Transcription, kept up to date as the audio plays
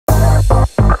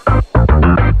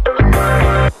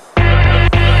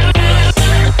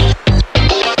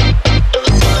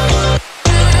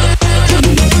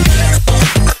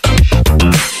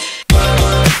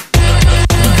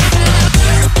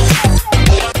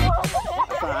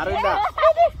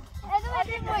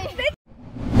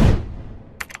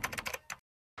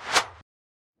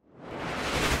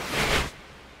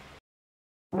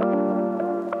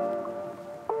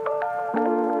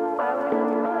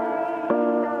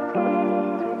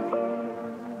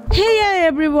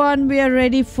everyone, we are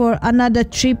ready for another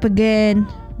trip again.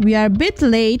 We are a bit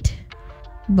late,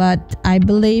 but I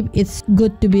believe it's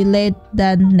good to be late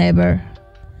than never.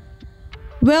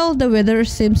 Well, the weather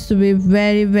seems to be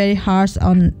very harsh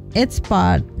on its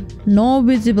part. No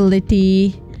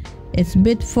visibility, it's a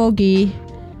bit foggy,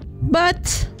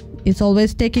 but it's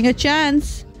always taking a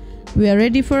chance. We are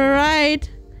ready for a ride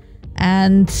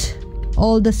and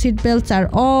all the seat belts are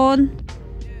on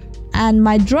and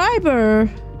my driver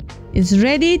is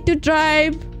ready to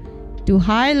drive to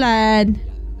Highland.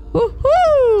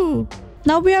 Woohoo!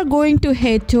 Now we are going to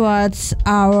head towards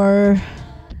our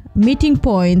meeting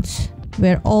point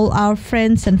where all our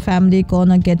friends and family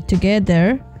gonna get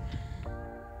together.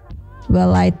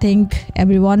 Well, I think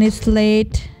everyone is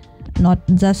late, not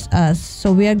just us.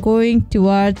 So we are going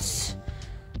towards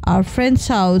our friend's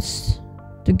house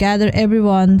to gather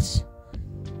everyone's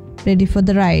ready for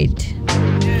the ride.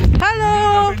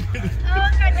 Hello!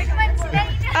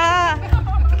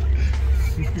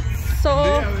 So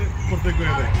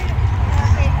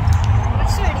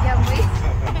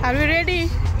are we ready?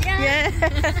 Yeah.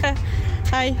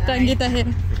 Hi, Rangita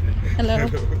here. Hello.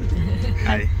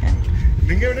 Hi.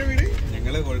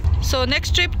 So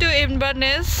next trip to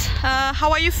Inverness. How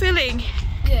are you feeling?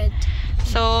 Good.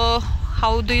 So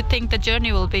how do you think the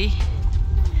journey will be?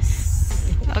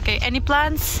 Okay, any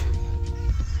plans?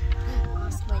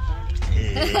 Ask my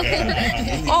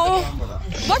dad. Oh,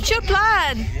 what's your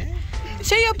plan?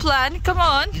 Say your plan, come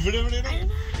on. You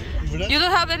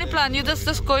don't have any plan, you're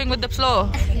just going with the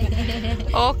flow.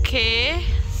 Okay,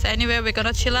 so anyway, we're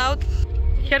gonna chill out.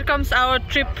 Here comes our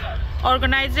trip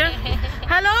organizer.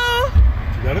 Hello!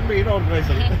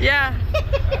 Yeah.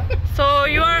 So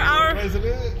you are our...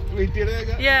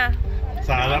 Yeah.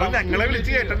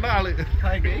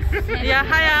 Yeah,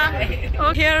 hiya.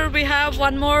 Oh, here we have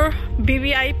one more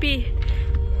BVIP.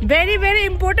 Very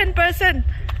important person.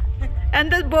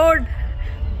 And the board.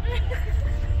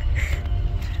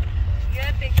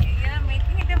 You're making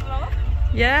it a vlog?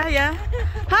 Yeah.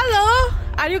 Hello.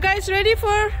 Are you guys ready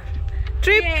for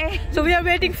trip? Yeah. So we are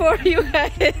waiting for you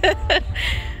guys.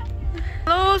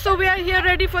 Hello. So we are here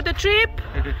ready for the trip.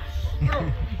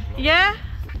 Yeah.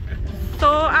 So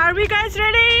are we guys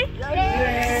ready?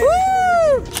 Yes.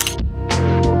 Woo!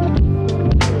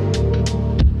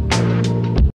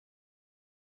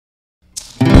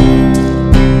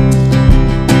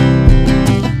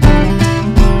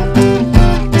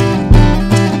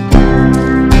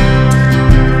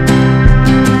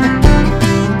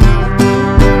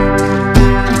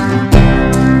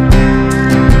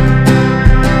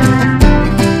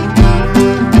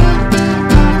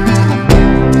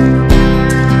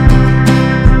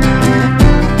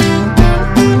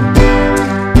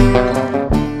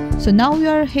 So now we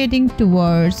are heading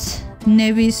towards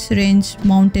Nevis Range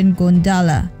Mountain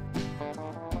Gondola.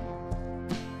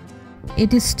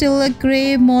 It is still a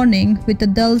grey morning with a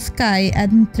dull sky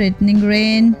and threatening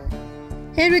rain.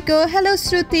 Here we go. Hello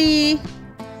Shruti,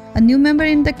 a new member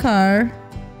in the car.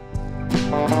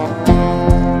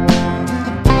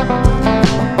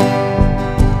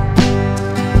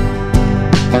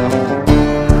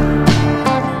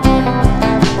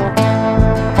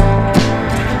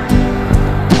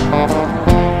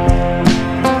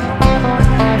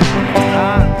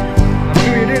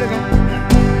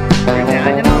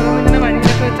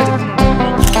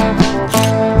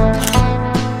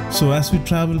 So as we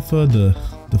travel further,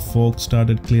 the fog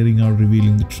started clearing out,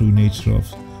 revealing the true nature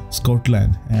of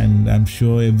Scotland, and I'm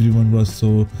sure everyone was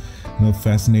so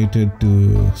fascinated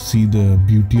to see the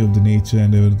beauty of the nature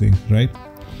and everything, right?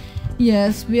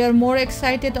 Yes, we are more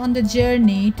excited on the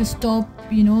journey to stop,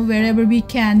 wherever we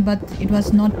can, but it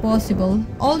was not possible.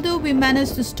 Although we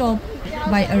managed to stop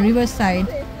by a riverside.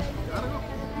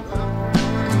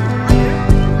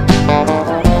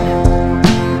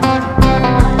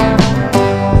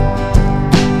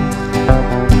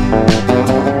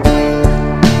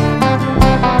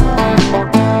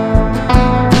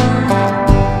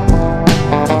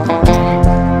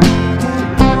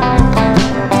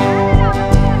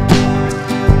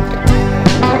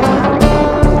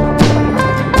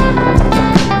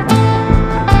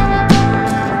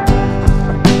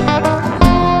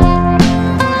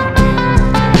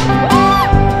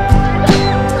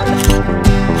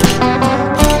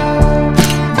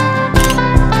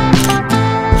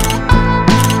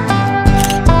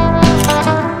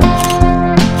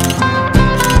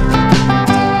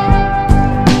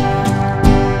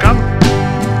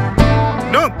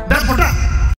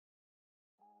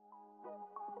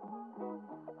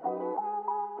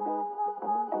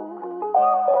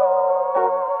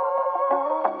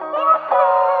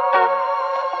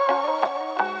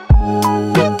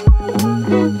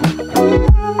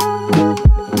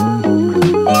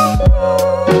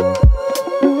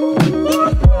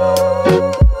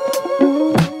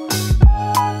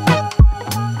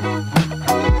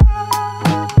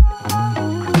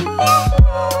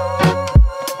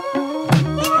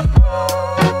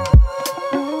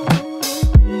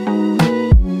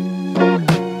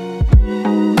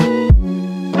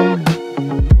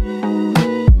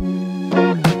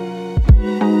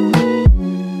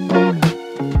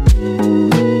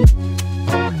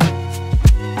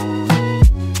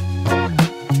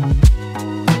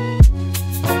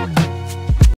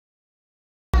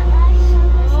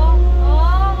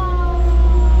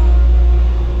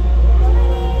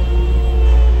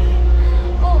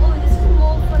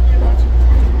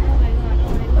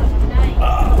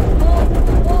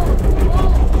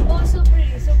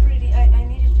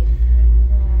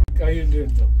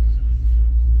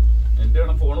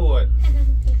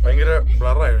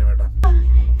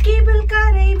 Cable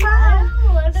Carema,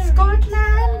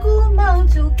 Scotland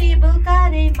घुमाउँछु Cable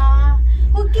Carema,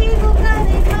 oh Cable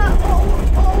Carema,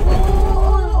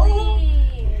 oh.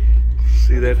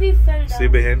 See that? See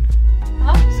behind?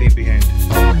 See behind.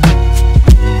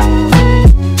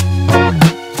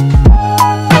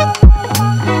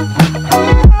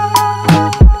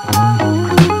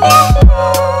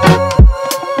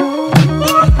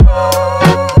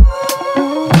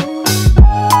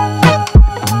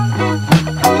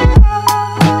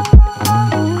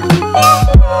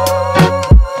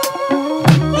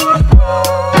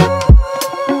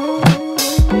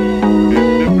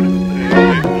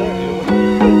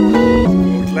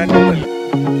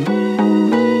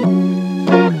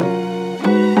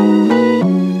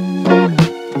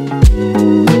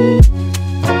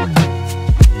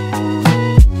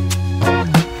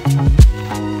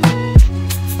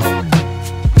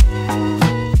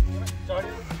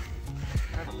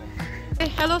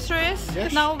 Hello Suresh,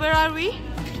 Yes. now where are we?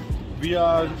 We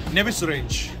are Nevis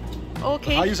range,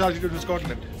 Okay, highest altitude in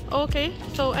Scotland. okay,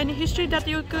 so any history that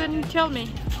you can tell me?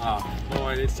 No,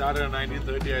 it started in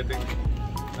 1930, I think.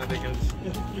 Nothing else.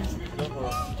 Please, no.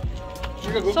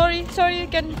 You can go. Sorry, you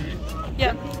can,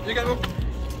 yeah, You can go.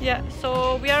 yeah,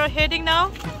 so we are heading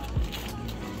now.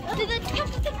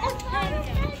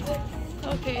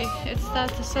 Okay, it's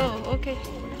that so, okay.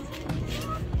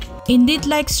 Indeed,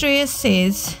 like Shreyas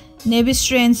says,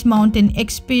 Nevis Range mountain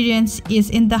experience is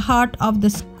in the heart of the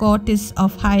Scottish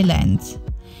of Highlands.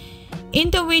 In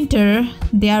the winter,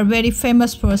 they are very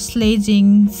famous for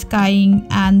sledging, skiing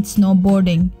and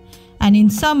snowboarding. And in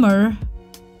summer,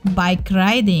 bike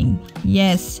riding.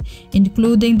 Yes,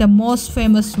 including the most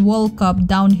famous World Cup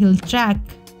downhill track.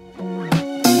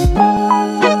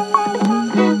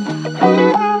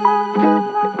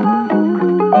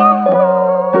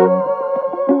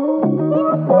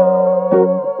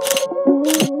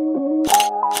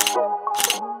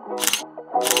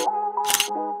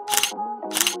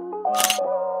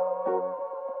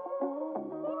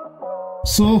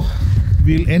 So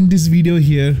we'll end this video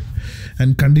here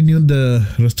and continue the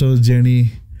rest of the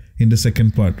journey in the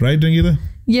second part, right Rangita?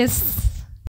 Yes.